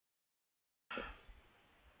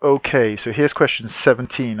Okay, so here's question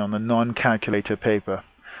 17 on the non-calculator paper.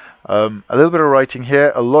 A little bit of writing here,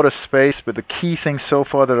 a lot of space, but the key thing so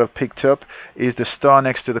far that I've picked up is the star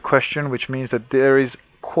next to the question, which means that there is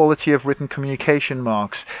quality of written communication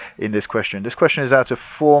marks in this question. This question is out of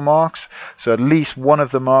 4 marks, so at least one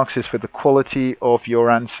of the marks is for the quality of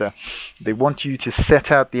your answer. They want you to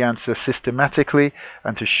set out the answer systematically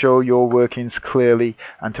and to show your workings clearly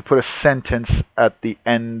and to put a sentence at the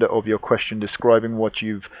end of your question describing what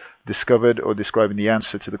you've discovered or describing the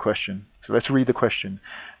answer to the question. So let's read the question.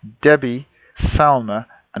 Debbie, Salma,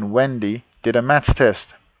 and Wendy did a maths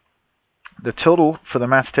test. The total for the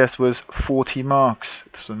maths test was 40 marks.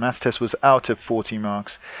 So the maths test was out of 40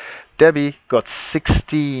 marks. Debbie got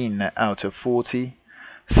 16 out of 40.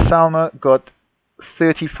 Salma got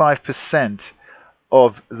 35%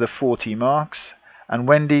 of the 40 marks. And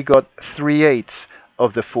Wendy got 3/8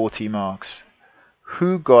 of the 40 marks.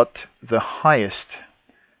 Who got the highest?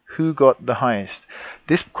 Who got the highest?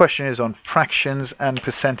 This question is on fractions and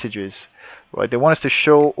percentages. Right? They want us to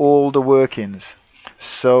show all the workings.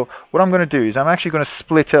 So what I'm going to do is I'm actually going to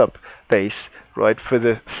split up base, right, for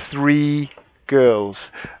the 3 girls.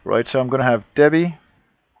 Right? So I'm going to have Debbie,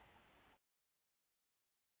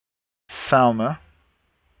 Salma,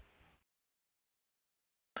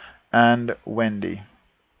 and Wendy.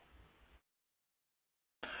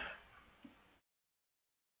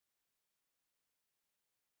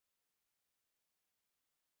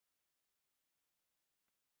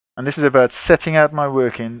 And this is about setting out my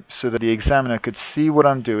working so that the examiner could see what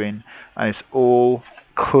I'm doing and it's all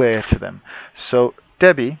clear to them. So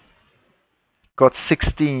Debbie got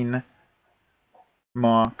 16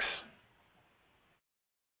 marks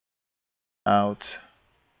out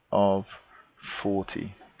of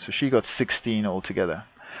 40. So she got 16 altogether.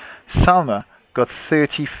 Salma got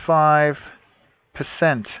 35%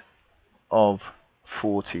 of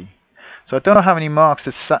 40. So I don't know how many marks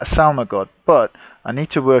that Salma got, but I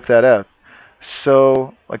need to work that out.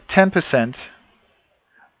 So like 10%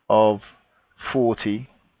 of 40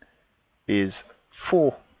 is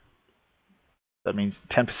 4. That means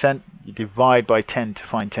 10%, you divide by 10 to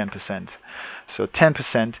find 10%. So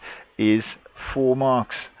 10% is 4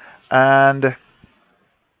 marks. And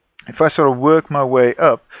if I sort of work my way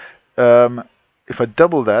up, if I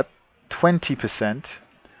double that, 20%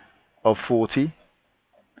 of 40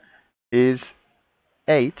 is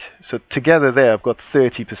 8. So together there I've got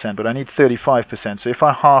 30%, but I need 35%. So if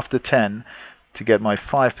I half the 10 to get my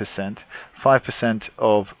 5%, 5%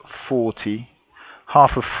 of 40,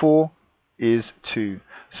 half of 4 is 2.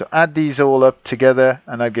 So add these all up together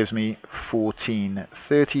and that gives me 14.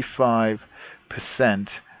 35%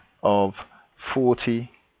 of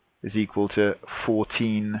 40 is equal to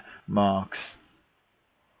 14 marks.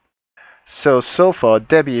 So far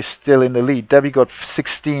Debbie is still in the lead. Debbie got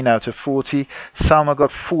 16 out of 40. Salma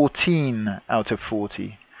got 14 out of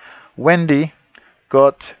 40. Wendy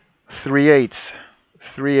got 3/8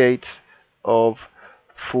 of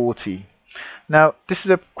 40. Now, this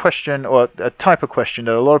is a question, or a type of question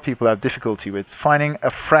that a lot of people have difficulty with, finding a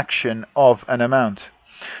fraction of an amount.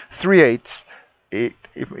 3/8,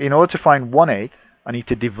 in order to find 1/8, I need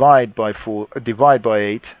to divide by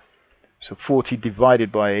 8. So 40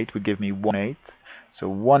 divided by 8 would give me 1/8. So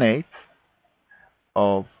 1/8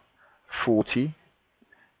 of 40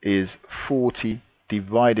 is 40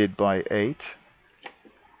 divided by 8.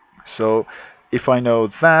 So if I know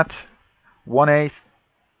that, 1/8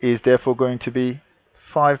 is therefore going to be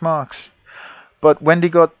 5 marks. But Wendy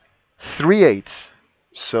got 3/8.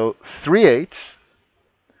 So 3/8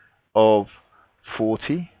 of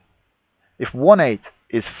 40. If 1/8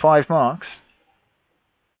 is 5 marks,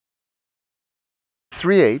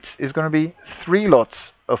 3/8 is going to be 3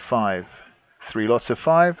 lots of 5. 3 lots of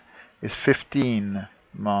 5 is 15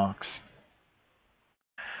 marks.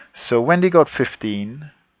 So Wendy got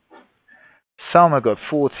 15, Salma got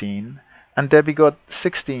 14, and Debbie got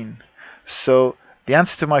 16. So the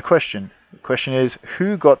answer to my question, the question is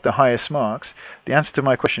who got the highest marks? The answer to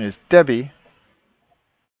my question is Debbie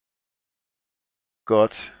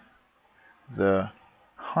got the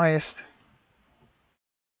highest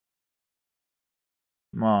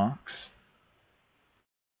marks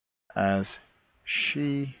as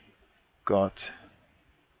she got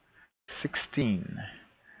 16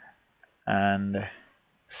 and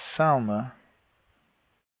Salma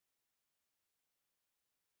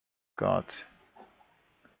got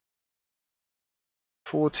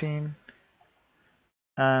 14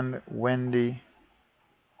 and Wendy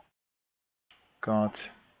got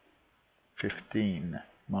 15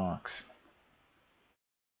 marks.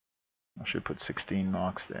 I should put 16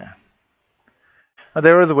 marks there. Now,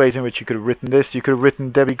 there are other ways in which you could have written this. You could have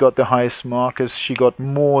written Debbie got the highest mark as she got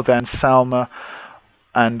more than Salma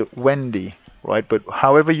and Wendy, right? But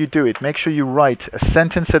however you do it, make sure you write a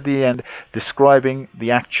sentence at the end describing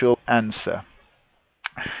the actual answer.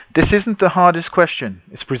 This isn't the hardest question.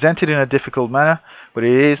 It's presented in a difficult manner, but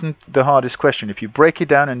it isn't the hardest question. If you break it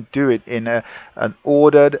down and do it in an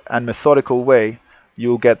ordered and methodical way,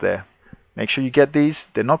 you'll get there. Make sure you get these.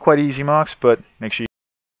 They're not quite easy marks, but make sure you